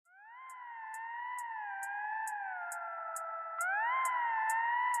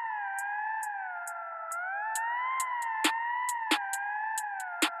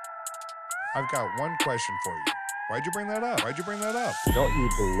I've got one question for you. Why'd you bring that up? Why'd you bring that up? Don't you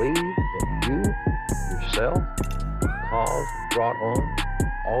believe that you, yourself, caused and brought on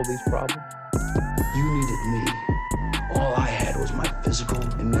all these problems? You needed me. All I had was my physical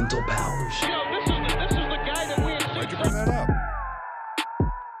and mental powers. You know, this is the guy that we Why'd you bring that up?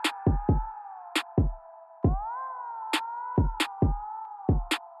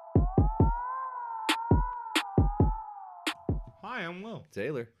 Hi, I'm Will.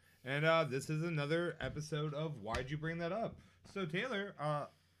 Taylor. And this is another episode of Why'd You Bring That Up? So, Taylor,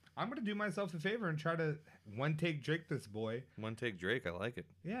 I'm going to do myself a favor and try to one-take Drake this boy. One take Drake. I like it.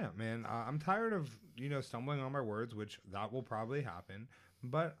 Yeah, man. I'm tired of, stumbling on my words, which that will probably happen.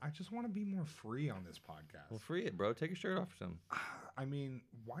 But I just want to be more free on this podcast. Well, free it, bro. Take your shirt off or something. I mean,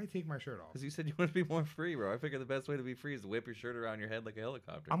 why take my shirt off? Because you said you want to be more free, bro. I figure the best way to be free is to whip your shirt around your head like a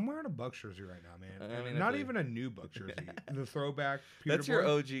helicopter. I'm wearing a Bucks jersey right now, man. I mean, Not I feel even a new Bucks jersey. The throwback. Peter That's your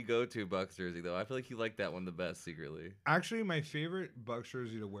boy. OG go-to Bucks jersey, though. I feel like you like that one the best secretly. Actually, my favorite Bucks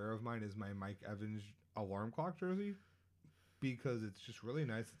jersey to wear of mine is my Mike Evans alarm clock jersey because it's just really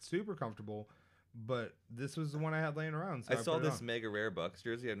nice. It's super comfortable. But this was the one I had laying around. So I saw put it this on. mega rare Bucks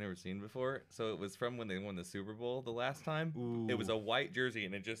jersey I've never seen before. So it was from when they won the Super Bowl the last time. Ooh. It was a white jersey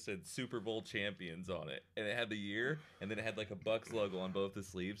and it just said Super Bowl champions on it. And it had the year and then it had like a Bucks logo on both the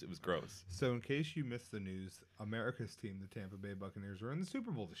sleeves. It was gross. So in case you missed the news, America's team, the Tampa Bay Buccaneers, were in the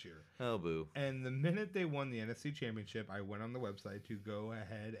Super Bowl this year. Oh, boo. And the minute they won the NFC Championship, I went on the website to go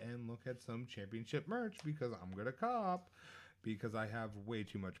ahead and look at some championship merch because I'm going to cop. Because I have way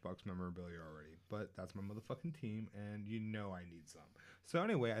too much Bucks memorabilia already. But that's my motherfucking team, and I need some. So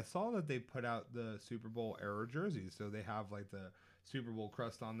anyway, I saw that they put out the Super Bowl era jerseys. So they have like the Super Bowl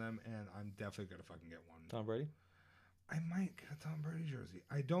crust on them, and I'm definitely going to fucking get one. Tom Brady? I might get a Tom Brady jersey.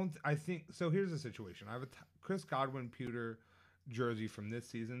 I think, so here's the situation. I have a Chris Godwin pewter jersey from this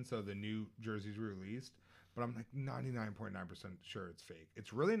season, so the new jersey's released. But I'm like 99.9% sure it's fake.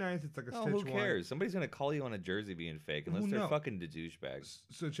 It's really nice. It's like a Oh, Stitch who cares? Somebody's going to call you on a jersey being fake unless they're knows? fucking the douchebags.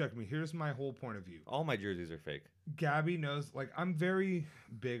 So check me. Here's my whole point of view. All my jerseys are fake. Gabby knows, like, I'm very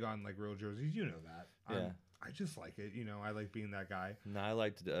big on, like, real jerseys. You know that. Yeah. I just like it. I like being that guy. No, I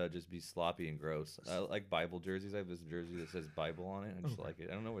like to just be sloppy and gross. I like Bible jerseys. I have this jersey that says Bible on it. I just like it.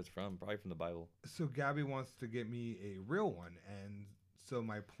 I don't know where it's from. Probably from the Bible. So Gabby wants to get me a real one. And so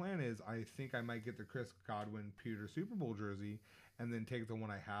my plan is I think I might get the Chris Godwin pewter Super Bowl jersey and then take the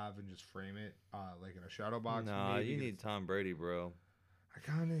one I have and just frame it like in a shadow box. Nah, Maybe you get- need Tom Brady, bro. I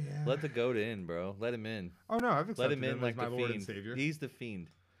kind of, yeah. Let the goat in, bro. Let him in. Oh, no, I've accepted Let him in as like my the Lord and fiend. Savior. He's the fiend.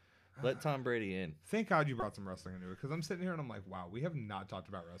 Let Tom Brady in. Thank God you brought some wrestling into it because I'm sitting here and I'm like, wow, we have not talked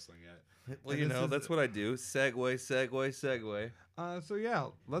about wrestling yet. Well, And this is- that's what I do. Segue. So yeah,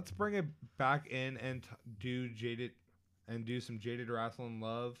 let's bring it back in and do some Jaded Wrestling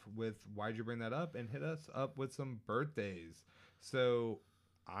Love with Why'd You Bring That Up and hit us up with some birthdays. So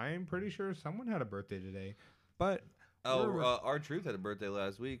I'm pretty sure someone had a birthday today, but Our Truth had a birthday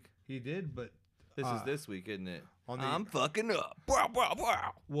last week. he did. But This is this week, isn't it? on the- I'm fucking up.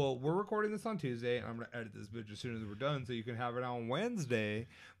 Wow. well, we're recording this on Tuesday, and I'm gonna edit this bitch as soon as we're done, so you can have it on Wednesday.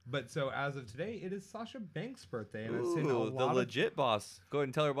 But so as of today, it is Sasha Banks' birthday, and I've seen a Ooh, the lot of legit boss. Go ahead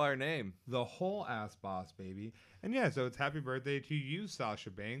and tell her by her name. the whole ass boss, baby. And yeah, so it's happy birthday to you, Sasha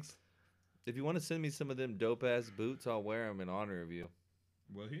Banks. If you want to send me some of them dope ass boots, I'll wear them in honor of you.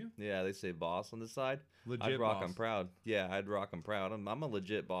 Will you? Yeah, they say boss on the side. Legit I'd rock boss. them proud. Yeah, I'd rock them proud. I'm a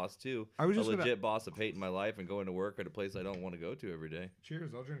legit boss too. I was a just gonna- legit boss of hating my life and going to work at a place I don't want to go to every day.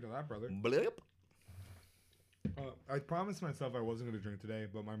 Cheers, I'll drink to that, brother. Blip. I promised myself I wasn't going to drink today,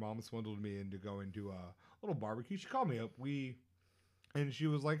 but my mom swindled me into going to a little barbecue. She called me up. And she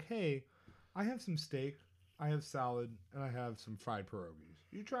was like, hey, I have some steak, I have salad, and I have some fried pierogies.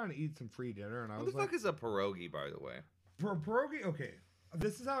 You trying to eat some free dinner? And I What was the like, fuck is a pierogi, by the way? for a pierogi? Okay,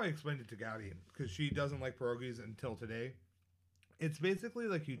 this is how I explained it to Gabby, because she doesn't like pierogies until today. It's basically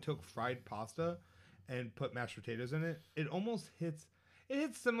like you took fried pasta and put mashed potatoes in it. It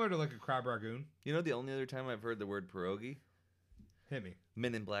hits similar to like a crab ragoon. You know the only other time I've heard the word pierogi? Hit me.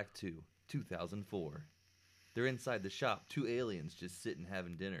 Men in Black 2, 2004. They're inside the shop, two aliens just sitting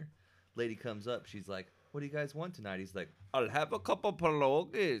having dinner. Lady comes up, she's like, what do you guys want tonight? He's like, I'll have a couple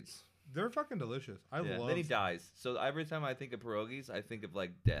pierogies. They're fucking delicious. I love. Then he dies. So every time I think of pierogies, I think of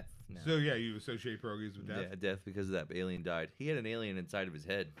like death now. So yeah, you associate pierogies with death. Yeah, death because of that alien died. He had an alien inside of his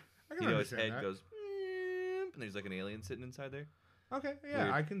head. I can You know, his understand head that. goes, "Meep," and there's like an alien sitting inside there. Okay, yeah,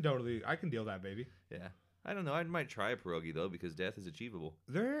 Weird. I can deal that, baby. Yeah. I don't know. I might try a pierogi though because death is achievable.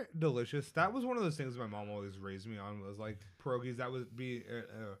 They're delicious. That was one of those things my mom always raised me on was like pierogies. That would be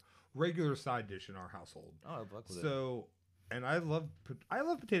a regular side dish in our household. Oh, I fuck with it. So And I love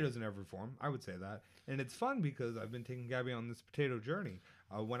potatoes in every form. I would say that. And it's fun because I've been taking Gabby on this potato journey.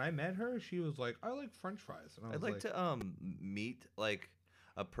 When I met her, she was like, "I like French fries," and I was I'd like to meet like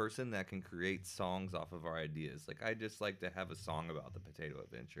a person that can create songs off of our ideas. Like I just like to have a song about the potato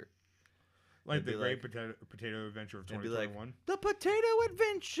adventure. like the be Great like- Potato Adventure of It'd be like 2021. the potato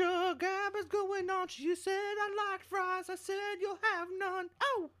adventure. Gab is going on. She said I like fries. I said you'll have none.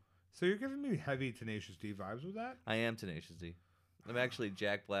 Oh, So you're giving me heavy Tenacious D vibes with that? I am Tenacious D. I'm actually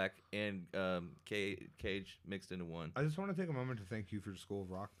Jack Black and Cage mixed into one. I just want to take a moment to thank you for School of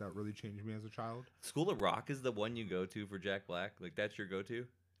Rock. That really changed me as a child. School of Rock is the one you go to for Jack Black. Like that's your go-to.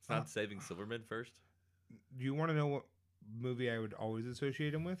 It's not Saving Silverman first. Do you want to know what movie I would always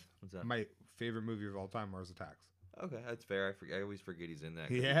associate him with? What's that? My favorite movie of all time, Mars Attacks. Okay, that's fair. I always forget he's in that.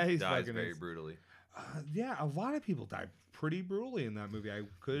 'cause Yeah, he he's dies fucking very is. brutally. Yeah, a lot of people died pretty brutally in that movie. I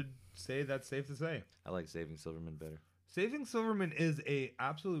could say that's safe to say. I like Saving Silverman better. Saving Silverman is a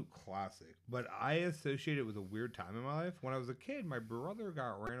absolute classic, but I associate it with a weird time in my life. When I was a kid, my brother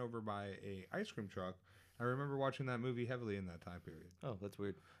got ran over by a ice cream truck. I remember watching that movie heavily in that time period. Oh, that's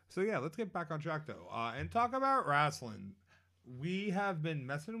weird. So yeah, let's get back on track though, and talk about wrestling. We have been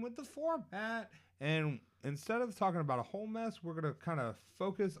messing with the format, and instead of talking about a whole mess, we're gonna kind of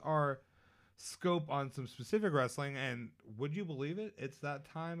focus our scope on some specific wrestling. And would you believe it? It's that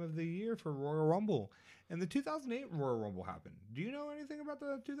time of the year for Royal Rumble, and the 2008 Royal Rumble happened. Do you know anything about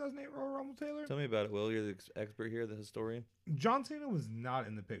the 2008 Royal Rumble, Taylor? Tell me about it, Will. You're the expert here, the historian. John Cena was not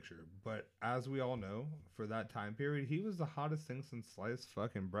in the picture, but as we all know, for that time period, he was the hottest thing since sliced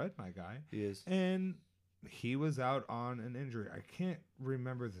fucking bread, my guy. He is. And he was out on an injury. I can't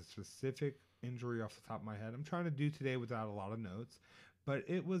remember the specific injury off the top of my head. I'm trying to do today without a lot of notes, but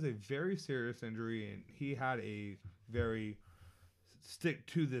it was a very serious injury, and he had a very stick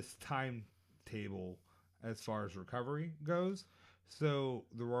to this timetable as far as recovery goes. So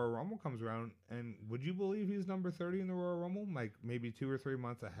the Royal Rumble comes around, and would you believe he's number 30 in the Royal Rumble? Like maybe 2 or 3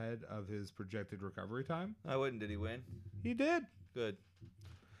 months ahead of his projected recovery time. I wouldn't. Did he win? He did. Good.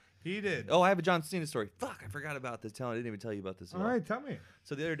 He did. Oh, I have a John Cena story. Fuck, I forgot about this. I didn't even tell you about this. At All right, tell me.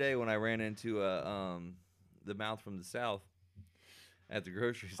 So the other day when I ran into the mouth from the south at the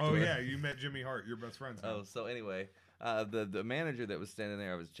grocery store. Oh yeah, you met Jimmy Hart, your best friend. Oh, so anyway, the manager that was standing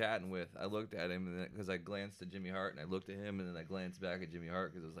there, I was chatting with. I looked at him because I glanced at Jimmy Hart, and I looked at him, and then I glanced back at Jimmy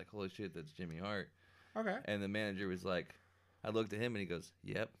Hart because I was like, "Holy shit, that's Jimmy Hart." Okay. And the manager was like, I looked at him, and he goes,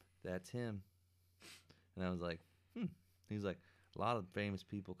 "Yep, that's him." And I was like, He's like, "A lot of famous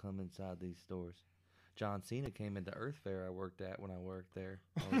people come inside these stores. John Cena came into Earth Fair I worked at when I worked there.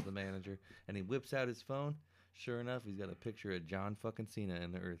 I was the manager." And he whips out his phone. Sure enough, he's got a picture of John fucking Cena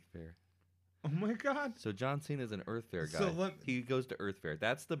in the Earth Fair. Oh my God. So John Cena's an Earth Fair guy. So He goes to Earth Fair.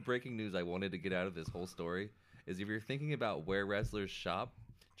 That's the breaking news I wanted to get out of this whole story. Is if you're thinking about where wrestlers shop,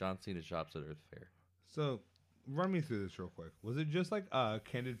 John Cena shops at Earth Fair. So run me through this real quick. Was it just like a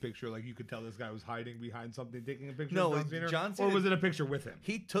candid picture, like you could tell this guy was hiding behind something, taking a picture No, of John Cena? John Or Cena- was it a picture with him?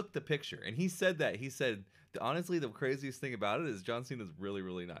 He took the picture, and he said that. He said, honestly, the craziest thing about it is John Cena's really,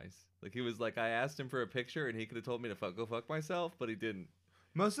 really nice. Like, he was like, I asked him for a picture, and he could have told me to go fuck myself, but he didn't.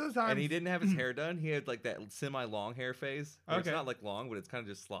 Most of the time. And he didn't have his hair done. He had, like, that semi-long hair phase. Where It's Okay. not, like, long, but it's kind of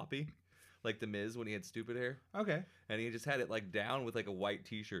just sloppy. Like The Miz when he had stupid hair. Okay. And he just had it, like, down with, like, a white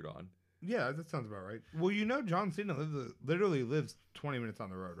T-shirt on. Yeah, that sounds about right. Well, you know, John Cena literally lives 20 minutes on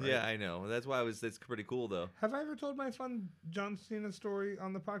the road, right? Yeah, I know. That's why it's pretty cool, though. Have I ever told my fun John Cena story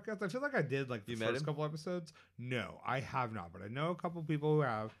on the podcast? I feel like I did, like the You met first him? couple episodes. No, I have not, but I know a couple people who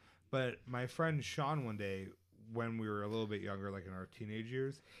have. But my friend Sean, one day, when we were a little bit younger, like in our teenage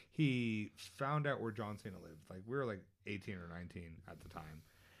years, he found out where John Cena lived. Like we were like 18 or 19 at the time.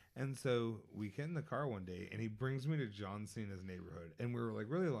 And so we get in the car one day, and he brings me to John Cena's neighborhood, and we were like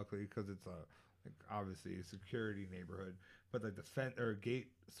really lucky because it's obviously a security neighborhood, but like the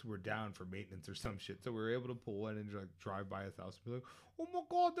gates were down for maintenance or some shit, so we were able to pull in and just, like drive by his house and be like, "Oh my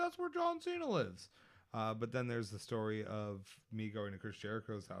God, that's where John Cena lives." But then there's the story of me going to Chris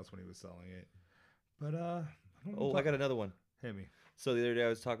Jericho's house when he was selling it. But I got another one. hit me. So the other day I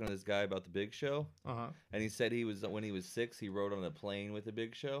was talking to this guy about the Big Show. Uh-huh. And he said when he was 6, he rode on a plane with the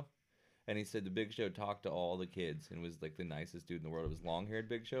Big Show. And he said the Big Show talked to all the kids and was like the nicest dude in the world. It was long-haired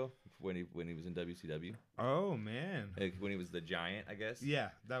Big Show when he was in WCW. Oh man. Like when he was the Giant, I guess. Yeah,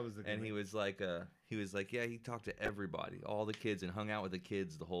 that was the. And he was like, yeah, he talked to everybody, all the kids, and hung out with the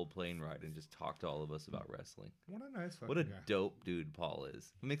kids the whole plane ride, and just talked to all of us about wrestling. What a nice fucking What a guy. dope dude Paul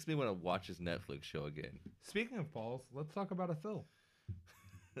is. It makes me want to watch his Netflix show again. Speaking of Pauls, let's talk about a Phil.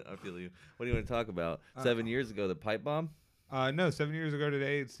 I feel you. What do you want to talk about? 7 years ago, the pipe bomb. No, 7 years ago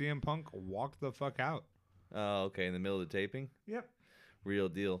today, CM Punk walked the fuck out. Oh, okay. In the middle of the taping? Yep. Real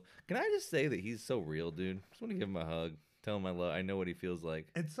deal. Can I just say that he's so real, dude? Just want to give him a hug. Tell him I love. I know what he feels like.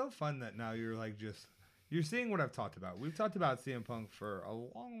 It's so fun that now you're like you're seeing what I've talked about. We've talked about CM Punk for a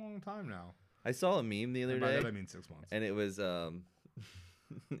long, long time now. I saw a meme the other And by day, that I mean 6 months. and it was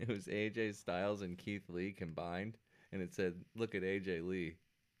it was AJ Styles and Keith Lee combined, and it said, "Look at AJ Lee."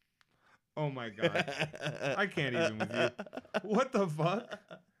 Oh my god, I can't even with you. What the fuck?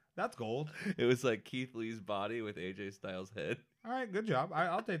 That's gold. It was like Keith Lee's body with AJ Styles' head. All right, good job.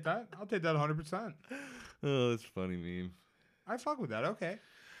 I'll take that. I'll take that 100%. Oh, that's a funny meme. I fuck with that. Okay.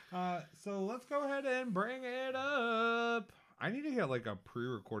 So let's go ahead and bring it up. I need to get like a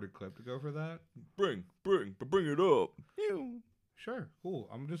pre-recorded clip to go for that. Bring it up. Sure, cool.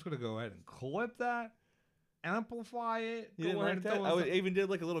 I'm just gonna go ahead and clip that, amplify it. You didn't go ahead like and that? throw us I even did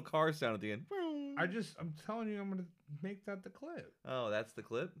like a little car sound at the end. I'm telling you, I'm gonna make that the clip. Oh, that's the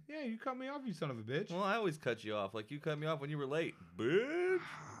clip? Yeah, you cut me off, you son of a bitch. Well, I always cut you off. Like you cut me off when you were late. Bitch.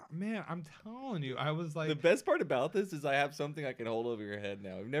 Man, I'm telling you, I was like, The best part about this is I have something I can hold over your head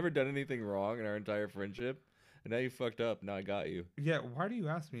now. I've never done anything wrong in our entire friendship. And now you fucked up. Now I got you. yeah. Why do you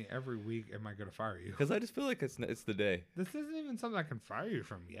ask me every week? Am I gonna fire you? Because I just feel like it's the day. This isn't even something I can fire you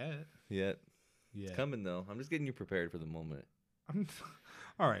from yet. Yet. Yeah. It's coming, though. I'm just getting you prepared for the moment.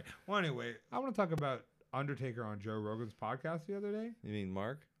 All right. Well, anyway, I want to talk about Undertaker on Joe Rogan's podcast the other day. You mean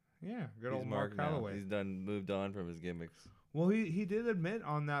Mark? Yeah, good He's old Mark now. Calloway. He's moved on from his gimmicks. Well, he did admit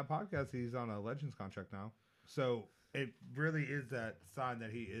on that podcast he's on a Legends contract now. So it really is that sign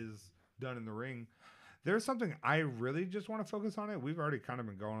that he is done in the ring. There's something I really just want to focus on it. We've already kind of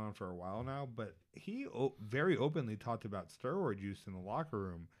been going on for a while now, but he very openly talked about steroid use in the locker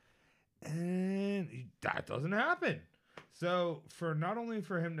room. And that doesn't happen. So for not only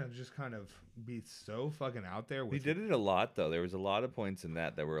for him to just kind of be so fucking out there with He did it a lot, though. There was a lot of points in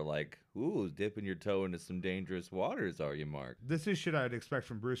that were like, ooh, dipping your toe into some dangerous waters, are you, Mark? This is shit I'd expect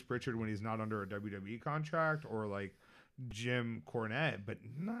from Bruce Pritchard when he's not under a WWE contract, or like Jim Cornette, but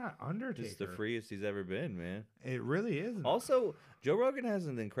not Undertaker. It's the freest he's ever been, man. It really is. Also, Joe Rogan has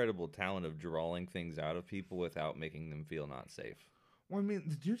an incredible talent of drawing things out of people without making them feel not safe. Well, I mean,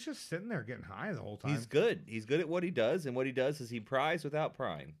 the dude's just sitting there getting high the whole time. He's good. He's good at what he does, and what he does is he pries without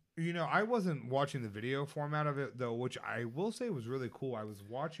prying. You know, I wasn't watching the video format of it, though, which I will say was really cool. I was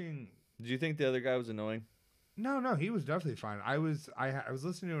watching... Did you think the other guy was annoying? No, he was definitely fine. I was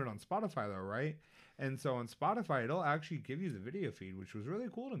listening to it on Spotify, though, right? And so on Spotify, it'll actually give you the video feed, which was really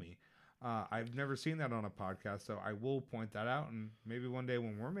cool to me. I've never seen that on a podcast, so I will point that out, and maybe one day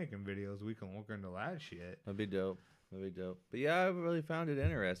when we're making videos, we can look into that shit. That'd be dope. That'd be dope. But yeah, I really found it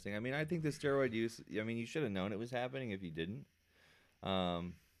interesting. I mean, I think the steroid use, I mean, you should have known it was happening if you didn't.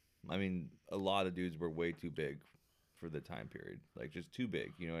 I mean, a lot of dudes were way too big for the time period. Like, just too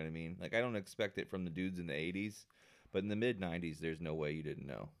big, you know what I mean? Like, I don't expect it from the dudes in the 80s, but in the mid-90s, there's no way you didn't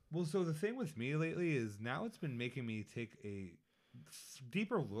know. Well, so the thing with me lately is now it's been making me take a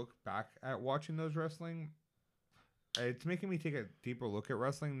deeper look back at watching those wrestling. It's making me take a deeper look at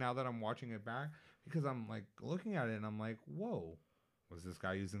wrestling now that I'm watching it back, because I'm like looking at it and I'm like, whoa, was this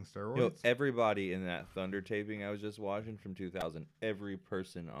guy using steroids? You know, everybody in that Thunder taping I was just watching from 2000, every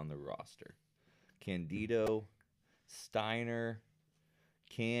person on the roster. Candido, Steiner,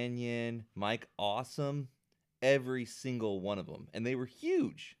 Canyon, Mike Awesome, every single one of them. And they were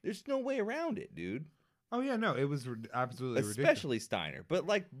huge. There's no way around it, dude. Oh, yeah, no, it was absolutely ridiculous. Especially Steiner. But,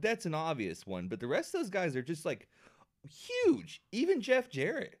 like, that's an obvious one. But the rest of those guys are just, like, huge. Even Jeff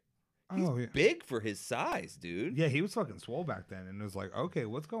Jarrett. He's Oh, yeah. big for his size, dude. Yeah, he was fucking swole back then, and it was like, okay,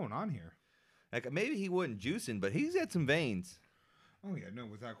 what's going on here? Like, maybe he wasn't juicing, but he's got some veins. Oh, yeah, no,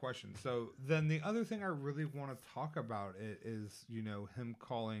 without question. So then the other thing I really want to talk about it is, you know, him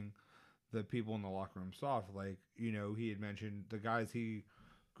calling the people in the locker room soft. Like, you know, he had mentioned the guys he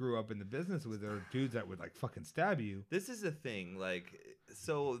grew up in the business with are dudes that would, like, fucking stab you. This is the thing, like,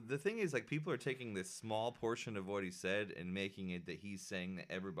 so the thing is, like, people are taking this small portion of what he said and making it that he's saying that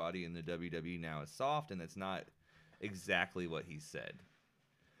everybody in the WWE now is soft, and that's not exactly what he said.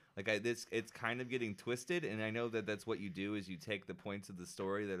 Like, it's kind of getting twisted, and I know that that's what you do is you take the points of the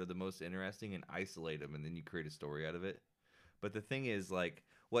story that are the most interesting and isolate them, and then you create a story out of it. But the thing is, like,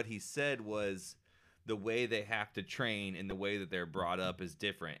 what he said was the way they have to train and the way that they're brought up is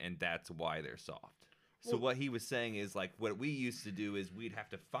different, and that's why they're soft. So what he was saying is, like, what we used to do is we'd have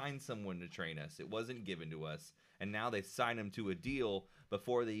to find someone to train us. It wasn't given to us, and now they sign them to a deal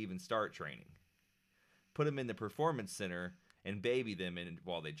before they even start training. Put them in the performance center and baby them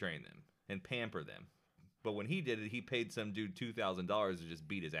while they train them and pamper them. But when he did it, he paid some dude $2,000 to just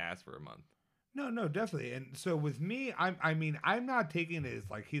beat his ass for a month. No, definitely. And so with me, I'm not taking it as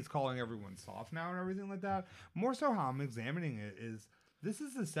like he's calling everyone soft now and everything like that. More so how I'm examining it is this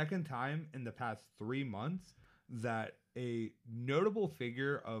is the second time in the past 3 months that a notable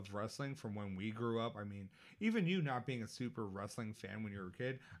figure of wrestling from when we grew up, I mean, even you not being a super wrestling fan when you were a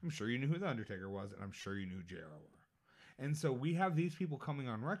kid, I'm sure you knew who The Undertaker was, and I'm sure you knew who JR were. And so we have these people coming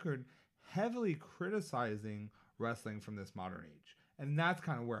on record heavily criticizing wrestling from this modern age. And that's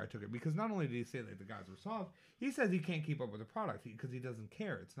kind of where I took it, because not only did he say that the guys were soft, he says he can't keep up with the product because he doesn't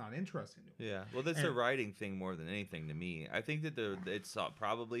care. It's not interesting to him. Yeah, well, that's a writing thing more than anything to me. I think that it's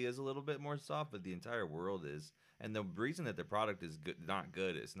probably is a little bit more soft, but the entire world is. And the reason that the product is not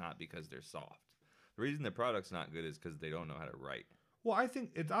good is not because they're soft. The reason the product's not good is because they don't know how to write. Well, I think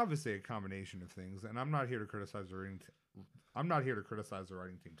it's obviously a combination of things, and I'm not here to criticize the writing. I'm not here to criticize the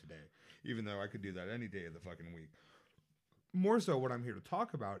writing team today, even though I could do that any day of the fucking week. More so, what I'm here to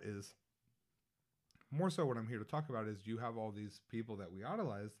talk about is you have all these people that we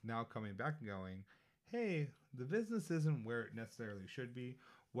idolize now coming back and going, hey, the business isn't where it necessarily should be,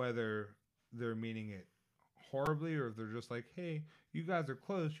 whether they're meaning it horribly or if they're just like, hey, you guys are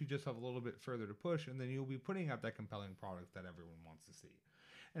close, you just have a little bit further to push, and then you'll be putting out that compelling product that everyone wants to see.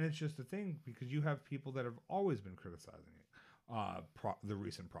 And it's just a thing because you have people that have always been criticizing it. The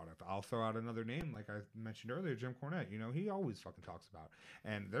recent product. I'll throw out another name, like I mentioned earlier, Jim Cornette. You know, he always fucking talks about.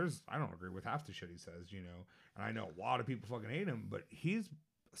 And I don't agree with half the shit he says, you know. And I know a lot of people fucking hate him, but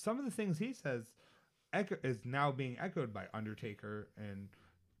some of the things he says is now being echoed by Undertaker and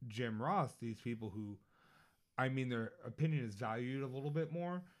Jim Ross, these people who, I mean, their opinion is valued a little bit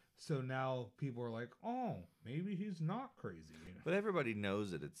more. So now people are like, oh, maybe he's not crazy. You know? But everybody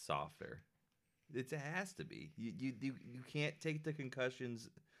knows that it's softer. It has to be. You can't take the concussions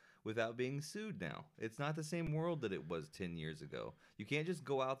without being sued now. It's not the same world that it was 10 years ago. You can't just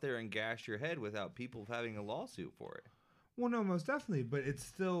go out there and gash your head without people having a lawsuit for it. Well, no, most definitely. But it's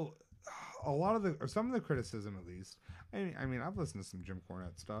still some of the criticism, at least. I mean, I've listened to some Jim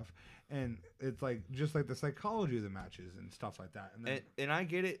Cornette stuff, and it's like just like the psychology of the matches and stuff like that. And I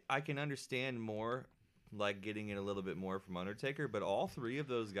get it. I can understand more, like getting it a little bit more from Undertaker. But all three of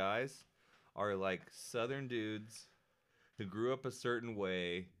those guys are like Southern dudes who grew up a certain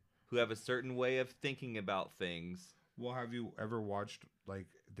way, who have a certain way of thinking about things. Well, have you ever watched like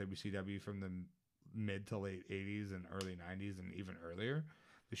WCW from the mid to late 80s and early 90s and even earlier?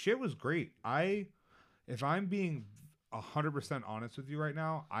 The shit was great. If I'm being 100% honest with you right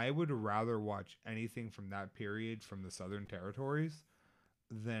now, I would rather watch anything from that period from the Southern Territories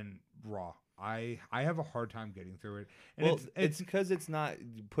than Raw. I have a hard time getting through it. And well, it's because it's not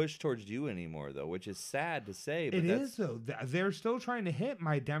pushed towards you anymore, though, which is sad to say. But it is, though. They're still trying to hit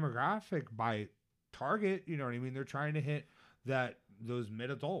my demographic by target. You know what I mean? They're trying to hit those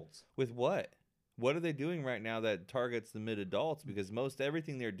mid-adults. With what? What are they doing right now that targets the mid-adults? Because most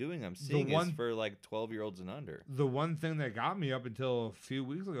everything they're doing I'm seeing is for like 12-year-olds and under. The one thing that got me up until a few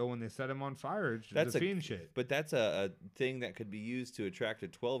weeks ago when they set him on fire is the Fiend shit. But that's a thing that could be used to attract a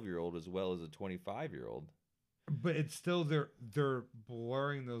 12-year-old as well as a 25-year-old. But it's still they're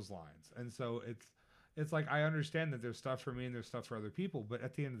blurring those lines. And so it's like I understand that there's stuff for me and there's stuff for other people, but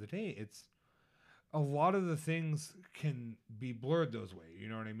at the end of the day, it's a lot of the things can be blurred those way. You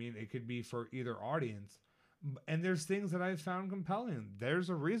know what I mean? It could be for either audience. And there's things that I've found compelling. There's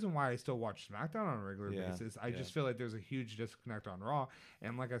a reason why I still watch SmackDown on a regular basis. I just feel like there's a huge disconnect on Raw.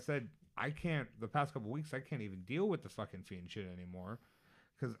 And like I said, the past couple weeks, I can't even deal with the fucking Fiend shit anymore.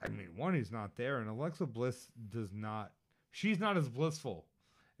 Because, I mean, one, he's not there. And Alexa Bliss she's not as blissful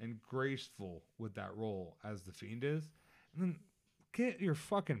and graceful with that role as the Fiend is. And then, get your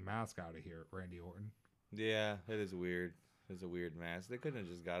fucking mask out of here, Randy Orton. Yeah, it is weird. It's a weird mask. They couldn't have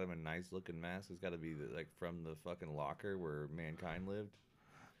just got him a nice looking mask. It's got to be like from the fucking locker where Mankind lived.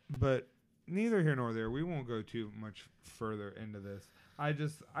 But neither here nor there. We won't go too much further into this. I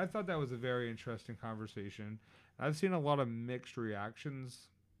thought that was a very interesting conversation. I've seen a lot of mixed reactions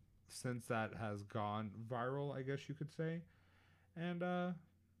since that has gone viral, I guess you could say. And I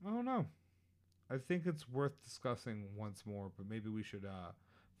don't know. I think it's worth discussing once more, but maybe we should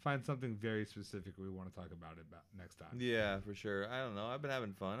find something very specific we want to talk about next time. Yeah, for sure. I don't know. I've been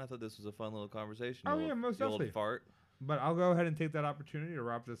having fun. I thought this was a fun little conversation. Oh, yeah, most definitely. Old fart. But I'll go ahead and take that opportunity to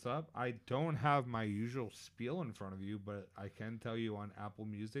wrap this up. I don't have my usual spiel in front of you, but I can tell you on Apple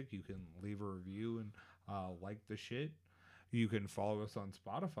Music, you can leave a review and like the shit. You can follow us on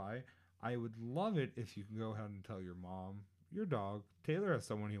Spotify. I would love it if you can go ahead and tell your mom, your dog. Taylor has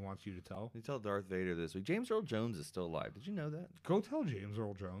someone he wants you to tell. You tell Darth Vader this week. James Earl Jones is still alive. Did you know that? Go tell James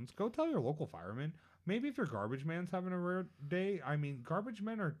Earl Jones. Go tell your local fireman. Maybe if your garbage man's having a rare day, I mean, garbage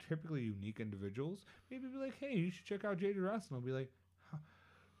men are typically unique individuals. Maybe be like, hey, you should check out Jaded Wrestling. I'll be like,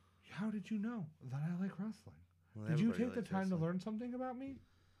 how did you know that I like wrestling? Well, Did you everybody take the likes time to wrestling. learn something about me?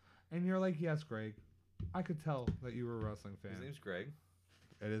 And you're like, yes, Greg. I could tell that you were a wrestling fan. His name's Greg.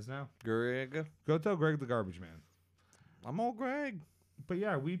 It is now. Greg. Go tell Greg the garbage man. I'm old Greg. But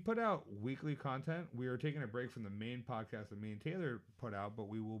yeah, we put out weekly content. We are taking a break from the main podcast that me and Taylor put out, but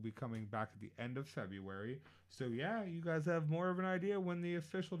we will be coming back at the end of February. So yeah, you guys have more of an idea when the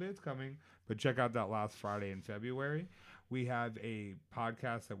official date's coming. But check out that last Friday in February. We have a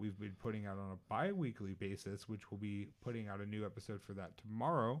podcast that we've been putting out on a bi-weekly basis, which will be putting out a new episode for that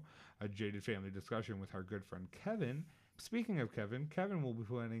tomorrow, a Jaded Family discussion with our good friend Kevin. Speaking of Kevin, Kevin will be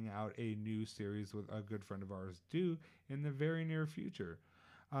putting out a new series with a good friend of ours, Do, in the very near future.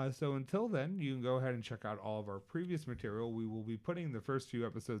 So until then, you can go ahead and check out all of our previous material. We will be putting the first few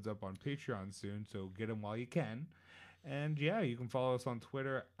episodes up on Patreon soon, so get them while you can. And yeah, you can follow us on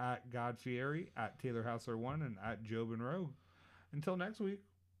Twitter at Godfieri, at Taylor Hassler1, and at Job and Rogue. Until next week,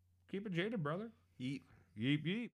 keep it jaded, brother. Yeet. Yeep, yeep.